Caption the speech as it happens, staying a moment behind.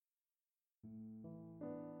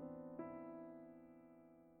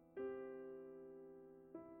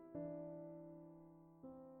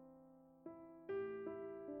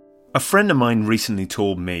A friend of mine recently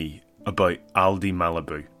told me about Aldi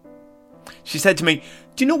Malibu. She said to me,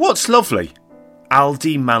 "Do you know what's lovely?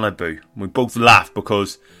 Aldi Malibu." We both laughed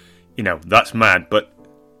because, that's mad, but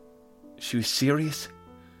she was serious.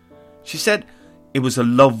 She said it was a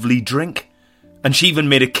lovely drink, and she even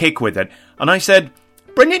made a cake with it. And I said,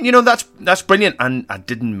 "Brilliant, that's brilliant." And I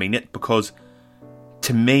didn't mean it because,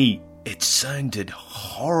 to me, it sounded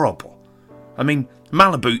horrible. I mean,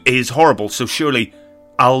 Malibu is horrible, so surely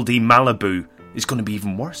Aldi Malibu is going to be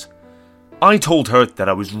even worse. I told her that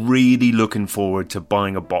I was really looking forward to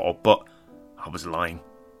buying a bottle, but I was lying.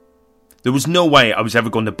 There was no way I was ever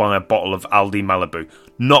going to buy a bottle of Aldi Malibu.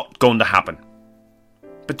 Not going to happen.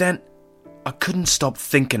 But then, I couldn't stop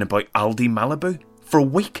thinking about Aldi Malibu for a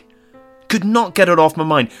week. Could not get it off my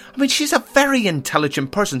mind. I mean, she's a very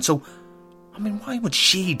intelligent person, so, why would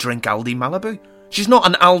she drink Aldi Malibu? She's not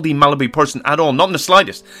an Aldi Malibu person at all, not in the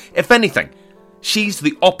slightest. If anything, she's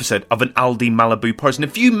the opposite of an Aldi Malibu person.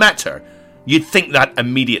 If you met her, you'd think that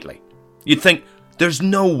immediately. You'd think, there's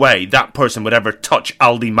no way that person would ever touch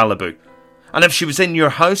Aldi Malibu. And if she was in your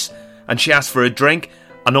house and she asked for a drink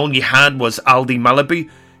and all you had was Aldi Malibu,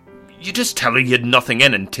 you just tell her you had nothing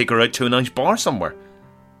in and take her out to a nice bar somewhere.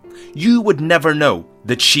 You would never know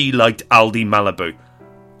that she liked Aldi Malibu.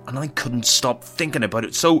 And I couldn't stop thinking about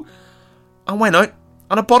it, so I went out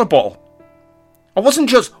and I bought a bottle. I wasn't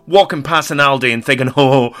just walking past an Aldi and thinking,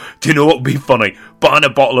 "Oh, do you know what would be funny? Buying a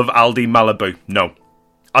bottle of Aldi Malibu." No,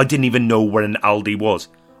 I didn't even know where an Aldi was.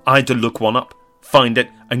 I had to look one up, find it,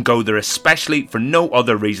 and go there especially for no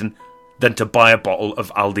other reason than to buy a bottle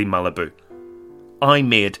of Aldi Malibu. I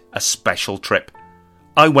made a special trip.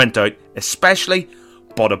 I went out especially,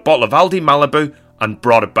 bought a bottle of Aldi Malibu, and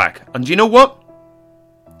brought it back. And you know what?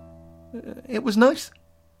 It was nice.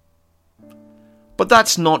 But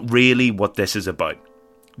that's not really what this is about.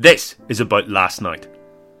 This is about last night.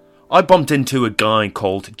 I bumped into a guy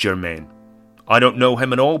called Jermaine. I don't know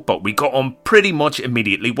him at all, but we got on pretty much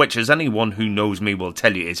immediately, which, as anyone who knows me will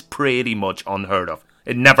tell you, is pretty much unheard of.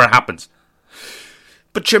 It never happens.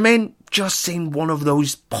 But Jermaine just seemed one of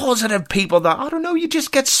those positive people that, you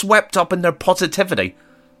just get swept up in their positivity.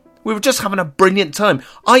 We were just having a brilliant time.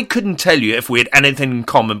 I couldn't tell you if we had anything in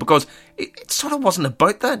common because it sort of wasn't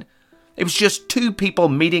about that. It was just two people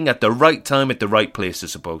meeting at the right time at the right place, I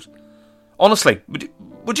suppose. Honestly,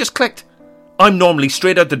 we just clicked. I'm normally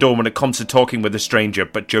straight out the door when it comes to talking with a stranger,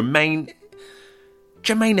 but Jermaine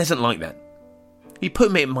isn't like that. He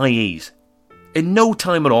put me at my ease. In no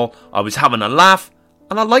time at all, I was having a laugh,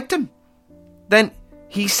 and I liked him. Then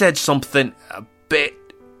he said something a bit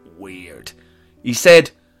weird. He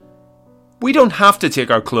said, "We don't have to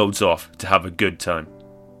take our clothes off to have a good time."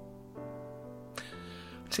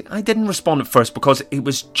 See, I didn't respond at first because it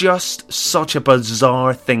was just such a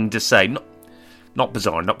bizarre thing to say. Not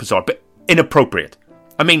bizarre, but inappropriate.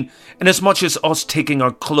 I mean, in as much as us taking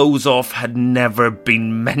our clothes off had never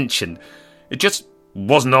been mentioned, it just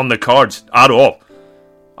wasn't on the cards at all.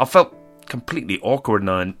 I felt completely awkward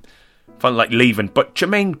now and felt like leaving, but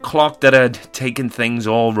Jermaine clocked that I'd taken things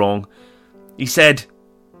all wrong. He said,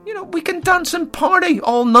 "We can dance and party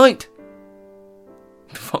all night."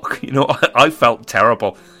 Fuck, I felt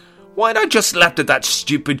terrible. Why'd I just left at that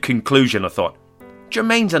stupid conclusion, I thought.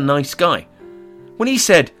 Jermaine's a nice guy. When he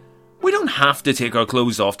said, "We don't have to take our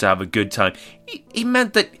clothes off to have a good time," he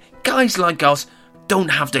meant that guys like us don't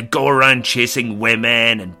have to go around chasing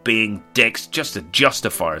women and being dicks just to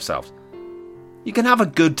justify ourselves. You can have a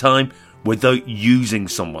good time without using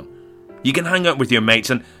someone. You can hang out with your mates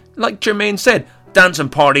and, like Jermaine said, dance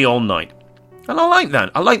and party all night. And I like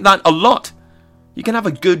that. I like that a lot. You can have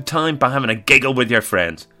a good time by having a giggle with your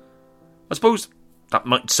friends. I suppose that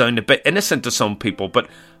might sound a bit innocent to some people, but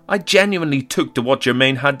I genuinely took to what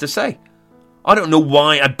Jermaine had to say. I don't know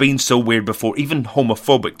why I'd been so weird before, even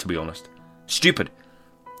homophobic, to be honest. Stupid.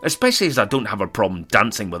 Especially as I don't have a problem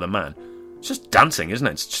dancing with a man. It's just dancing, isn't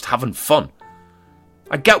it? It's just having fun.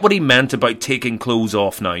 I get what he meant about taking clothes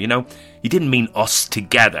off now, He didn't mean us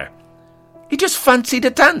together. He just fancied a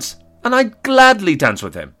dance, and I'd gladly dance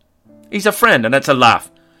with him. He's a friend, and it's a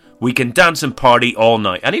laugh. We can dance and party all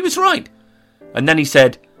night. And he was right. And then he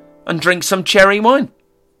said, "And drink some cherry wine."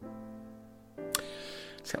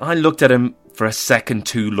 So I looked at him for a second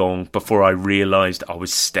too long before I realised I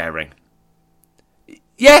was staring.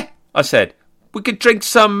 "Yeah," I said. "We could drink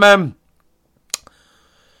some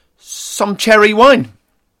cherry wine."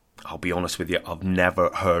 I'll be honest with you, I've never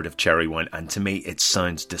heard of cherry wine, and to me it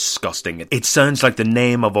sounds disgusting. It sounds like the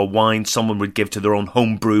name of a wine someone would give to their own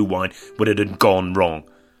homebrew wine when it had gone wrong.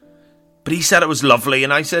 But he said it was lovely,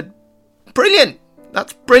 and I said, "Brilliant,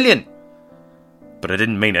 that's brilliant." But I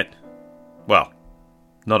didn't mean it. Well,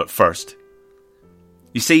 Not at first.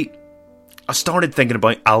 You see, I started thinking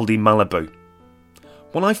about Aldi Malibu.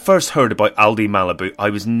 When I first heard about Aldi Malibu, I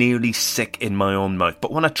was nearly sick in my own mouth.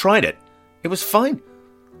 But when I tried it, it was fine.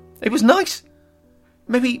 It was nice.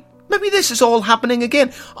 Maybe this is all happening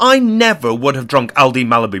again. I never would have drunk Aldi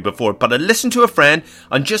Malibu before, but I listened to a friend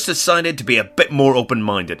and just decided to be a bit more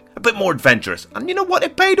open-minded, a bit more adventurous. And you know what?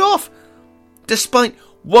 It paid off. Despite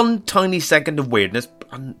one tiny second of weirdness,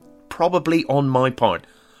 and probably on my part,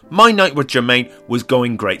 my night with Jermaine was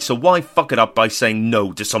going great, so why fuck it up by saying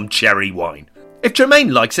no to some cherry wine? If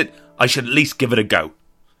Jermaine likes it, I should at least give it a go.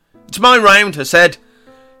 It's my round, I said.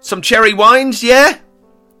 Some cherry wines, yeah?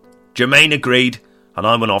 Jermaine agreed, and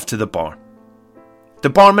I went off to the bar. The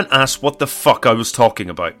barman asked what the fuck I was talking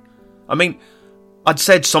about. I mean, I'd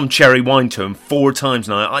said some cherry wine to him 4 times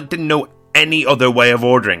now. I didn't know any other way of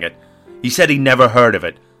ordering it. He said he'd never heard of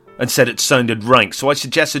it, and said it sounded rank, so I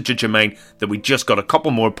suggested to Jermaine that we just got a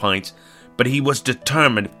couple more pints, but he was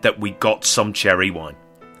determined that we got some cherry wine.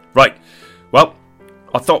 Right, well,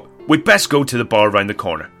 I thought we'd best go to the bar round the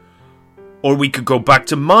corner. Or we could go back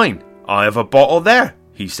to mine. I have a bottle there,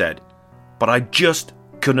 he said. But I just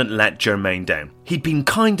couldn't let Jermaine down. He'd been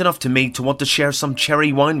kind enough to me to want to share some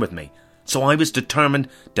cherry wine with me, so I was determined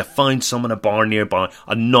to find some in a bar nearby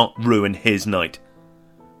and not ruin his night.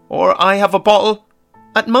 Or I have a bottle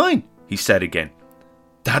at mine, he said again.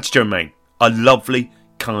 That's Jermaine, a lovely,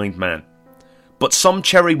 kind man. But some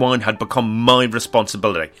cherry wine had become my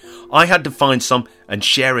responsibility. I had to find some and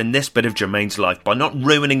share in this bit of Jermaine's life by not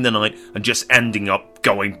ruining the night and just ending up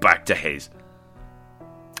going back to his.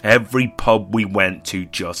 Every pub we went to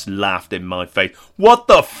just laughed in my face. What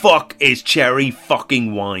the fuck is cherry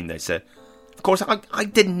fucking wine, they said. Of course, I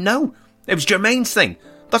didn't know. It was Jermaine's thing.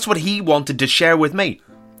 That's what he wanted to share with me.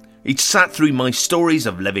 He'd sat through my stories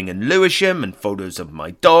of living in Lewisham and photos of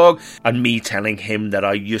my dog and me telling him that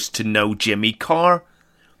I used to know Jimmy Carr.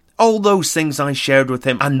 All those things I shared with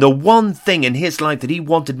him, and the one thing in his life that he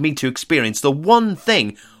wanted me to experience, the one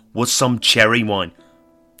thing, was some cherry wine.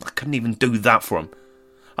 I couldn't even do that for him.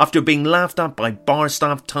 After being laughed at by bar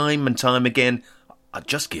staff time and time again, I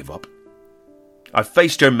just gave up. I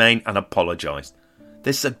faced Jermaine and apologised.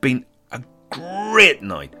 This had been a great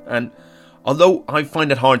night, and although I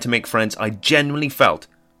find it hard to make friends, I genuinely felt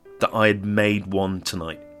that I had made one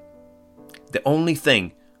tonight. The only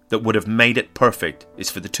thing that would have made it perfect is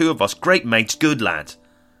for the two of us, great mates, good lads,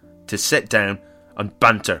 to sit down and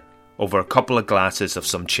banter over a couple of glasses of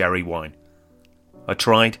some cherry wine. I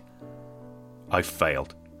tried. I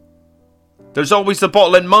failed. There's always the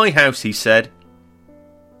bottle in my house, he said.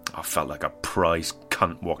 I felt like a prize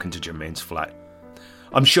cunt walking to Jermaine's flat.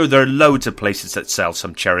 I'm sure there are loads of places that sell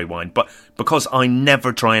some cherry wine, but because I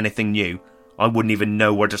never try anything new, I wouldn't even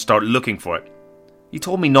know where to start looking for it. He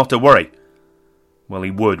told me not to worry. Well,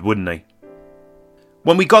 he would, wouldn't he?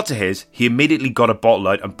 When we got to his, he immediately got a bottle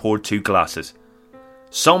out and poured 2 glasses.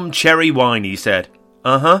 Some cherry wine, he said.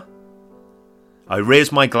 Uh-huh. I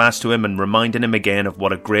raised my glass to him and reminded him again of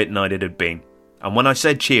what a great night it had been. And when I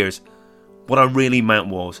said cheers, what I really meant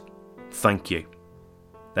was, thank you.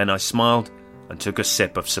 Then I smiled and took a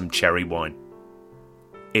sip of some cherry wine.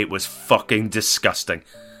 It was fucking disgusting.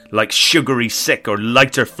 Like sugary sick or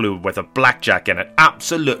lighter fluid with a blackjack in it.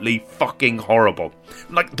 Absolutely fucking horrible.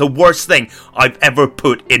 Like the worst thing I've ever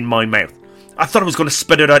put in my mouth. I thought I was going to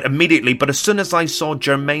spit it out immediately, but as soon as I saw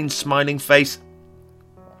Jermaine's smiling face,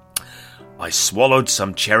 I swallowed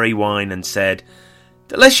some cherry wine and said,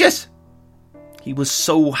 delicious! He was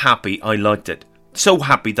so happy I liked it. So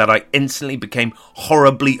happy that I instantly became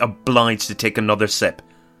horribly obliged to take another sip.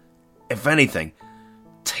 If anything,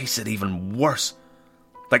 it tasted even worse.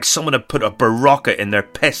 Like someone had put a Barocca in their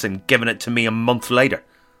piss and given it to me a month later.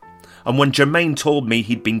 And when Jermaine told me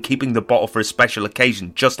he'd been keeping the bottle for a special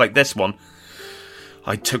occasion, just like this one,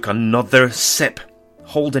 I took another sip,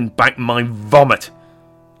 holding back my vomit.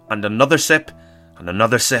 And another sip, and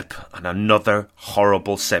another sip, and another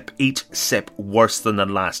horrible sip. Each sip worse than the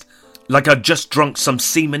last. Like I'd just drunk some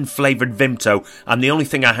semen-flavoured Vimto, and the only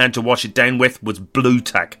thing I had to wash it down with was Blue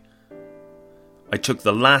Tack. I took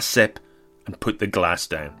the last sip and put the glass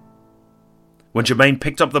down. When Jermaine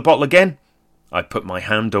picked up the bottle again, I put my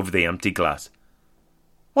hand over the empty glass.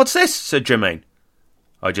 What's this? Said Jermaine.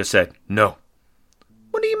 I just said, no.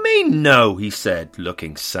 What do you mean, no? He said,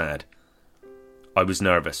 looking sad. I was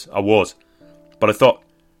nervous. I was. But I thought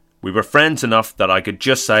we were friends enough that I could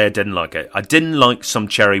just say I didn't like it. I didn't like some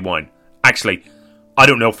cherry wine. Actually, I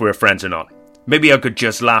don't know if we were friends or not. Maybe I could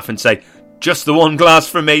just laugh and say, just the one glass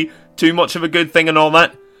for me, too much of a good thing and all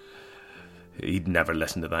that. He'd never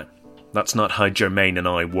listen to that. That's not how Jermaine and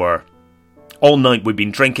I were. All night we'd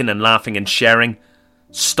been drinking and laughing and sharing.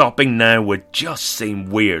 Stopping now would just seem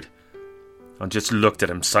weird. I just looked at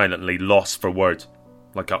him silently, lost for words,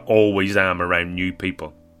 like I always am around new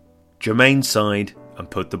people. Jermaine sighed and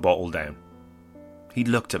put the bottle down. He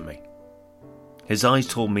looked at me. His eyes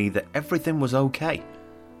told me that everything was okay.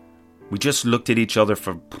 We just looked at each other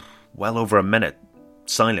for well over a minute,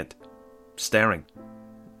 silent, staring.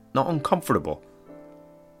 Not uncomfortable,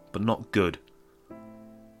 but not good.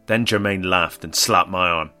 Then Jermaine laughed and slapped my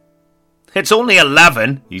arm. "It's only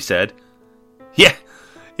 11, he said. "Yeah,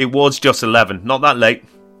 it was just 11, not that late.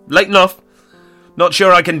 Late enough. Not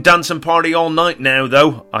sure I can dance and party all night now,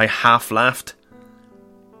 though," I half laughed.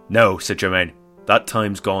 "No," said Jermaine, "that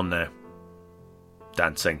time's gone now.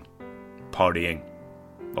 Dancing, partying,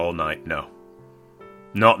 all night, no.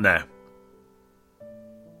 Not now.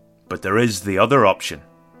 But there is the other option."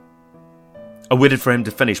 I waited for him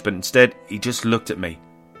to finish, but instead he just looked at me,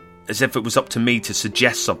 as if it was up to me to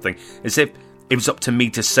suggest something, as if it was up to me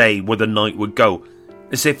to say where the night would go,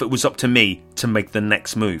 as if it was up to me to make the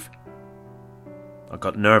next move. I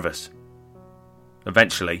got nervous.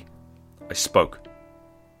 Eventually, I spoke.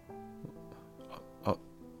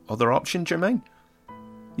 "Other option, Jermaine?"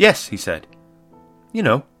 "Yes," he said. "You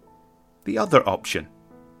know, the other option."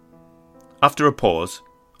 After a pause,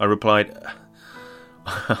 I replied,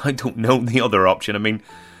 "I don't know the other option. I mean,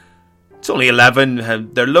 it's only 11.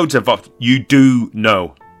 There are loads of options." "You do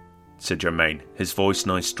know," said Jermaine, his voice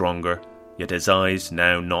now stronger, yet his eyes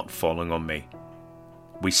now not falling on me.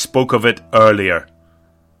 "We spoke of it earlier."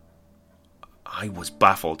 I was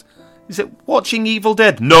baffled. "Is it watching Evil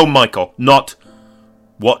Dead?" "No, Michael, not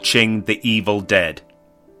watching the Evil Dead.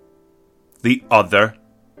 The other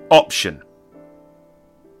option."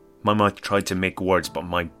 My mouth tried to make words, but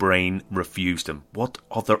my brain refused them. What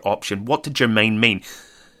other option? What did Jermaine mean?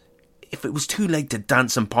 If it was too late to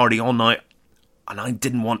dance and party all night, and I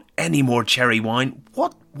didn't want any more cherry wine,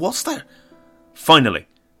 what was there? Finally,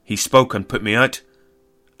 he spoke and put me out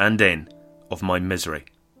and in of my misery.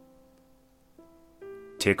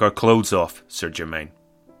 "Take our clothes off, Sir Jermaine."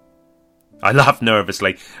 I laughed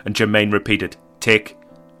nervously, and Jermaine repeated, "Take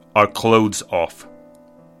our clothes off."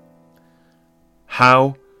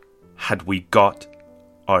 How had we got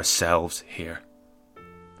ourselves here?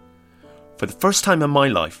 For the first time in my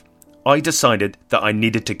life, I decided that I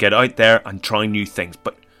needed to get out there and try new things,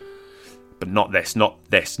 but not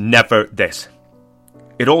this, never this.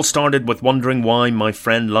 It all started with wondering why my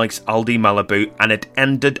friend likes Aldi Malibu, and it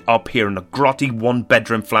ended up here in a grotty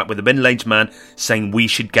one-bedroom flat with a middle-aged man saying we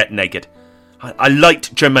should get naked. I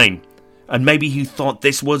liked Jermaine, and maybe he thought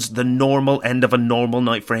this was the normal end of a normal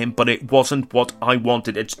night for him, but it wasn't what I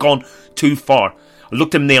wanted. It's gone too far. I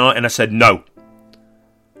looked him in the eye and I said, "No."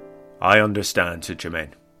 "I understand," said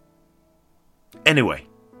Jermaine. "Anyway,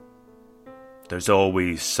 there's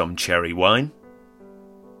always some cherry wine."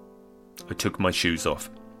 I took my shoes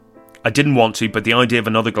off. I didn't want to, but the idea of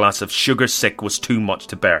another glass of sugar sick was too much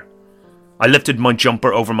to bear. I lifted my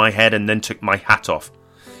jumper over my head and then took my hat off.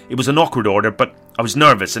 It was an awkward order, but I was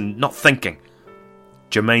nervous and not thinking.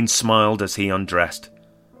 Jermaine smiled as he undressed.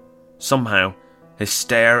 Somehow, his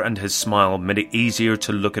stare and his smile made it easier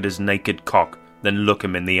to look at his naked cock than look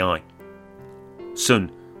him in the eye.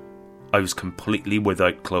 Soon, I was completely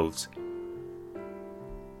without clothes.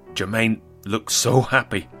 Jermaine looked so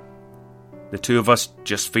happy. The two of us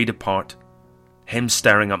just feet apart. Him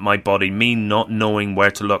staring at my body, me not knowing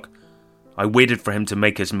where to look. I waited for him to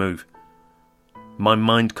make his move. My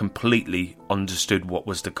mind completely understood what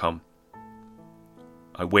was to come.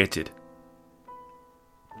 I waited.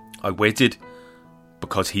 I waited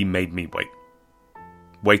because he made me wait.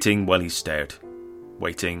 Waiting while he stared.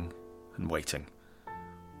 Waiting and waiting.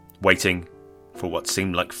 Waiting for what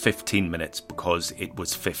seemed like 15 minutes because it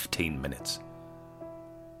was 15 minutes.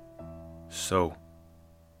 "So,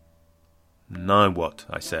 now what?"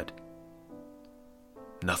 I said.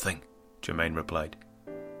 "Nothing," Jermaine replied.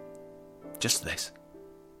 "Just this."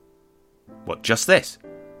 "What, just this?"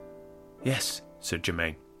 "Yes," said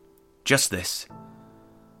Jermaine. "Just this.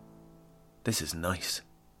 This is nice."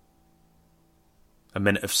 A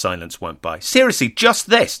minute of silence went by. "Seriously, just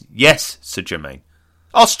this?" "Yes," said Jermaine.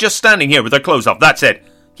 "Us just standing here with our clothes off, that's it."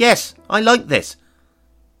 "Yes, I like this."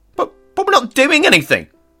 But we're not doing anything.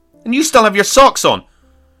 And you still have your socks on."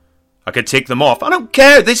 "I could take them off." "I don't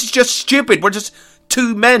care, this is just stupid. We're just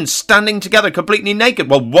two men standing together completely naked.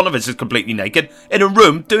 Well, one of us is completely naked, in a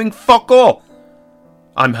room doing fuck all."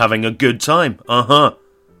 "I'm having a good time." "Uh-huh."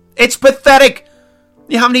 "It's pathetic.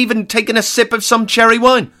 You haven't even taken a sip of some cherry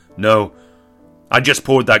wine." "No. I just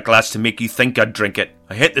poured that glass to make you think I'd drink it.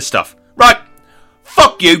 I hate the stuff." "Right.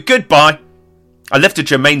 Fuck you. Goodbye." I lifted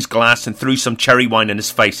Jermaine's glass and threw some cherry wine in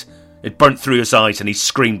his face. It burnt through his eyes and he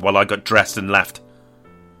screamed while I got dressed and left.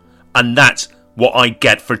 And that's what I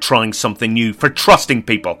get for trying something new, for trusting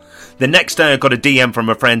people. The next day I got a DM from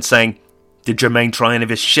a friend saying, "Did Jermaine try any of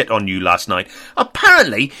his shit on you last night?"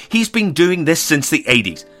 Apparently, he's been doing this since the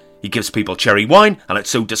 80s. He gives people cherry wine, and it's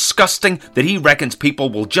so disgusting that he reckons people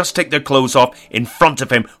will just take their clothes off in front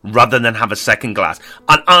of him rather than have a second glass.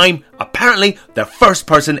 And I'm, apparently, the first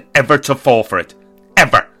person ever to fall for it.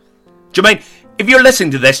 Ever. Jermaine, if you're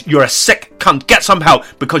listening to this, you're a sick cunt. Get some help,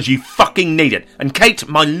 because you fucking need it. And Kate,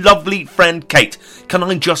 my lovely friend Kate, can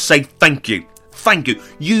I just say thank you? Thank you.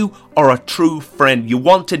 You are a true friend. You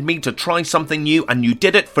wanted me to try something new, and you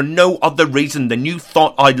did it for no other reason than you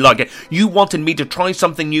thought I'd like it. You wanted me to try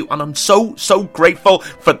something new, and I'm so grateful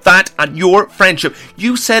for that and your friendship.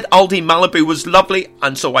 You said Aldi Malibu was lovely,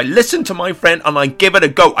 and so I listened to my friend and I gave it a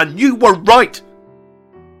go, and you were right.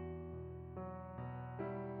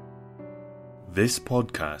 This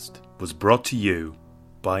podcast was brought to you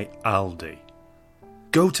by Aldi.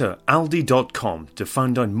 Go to aldi.com to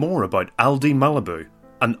find out more about Aldi Malibu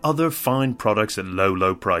and other fine products at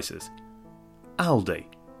low prices. Aldi.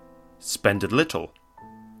 Spend a little.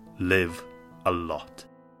 Live a lot.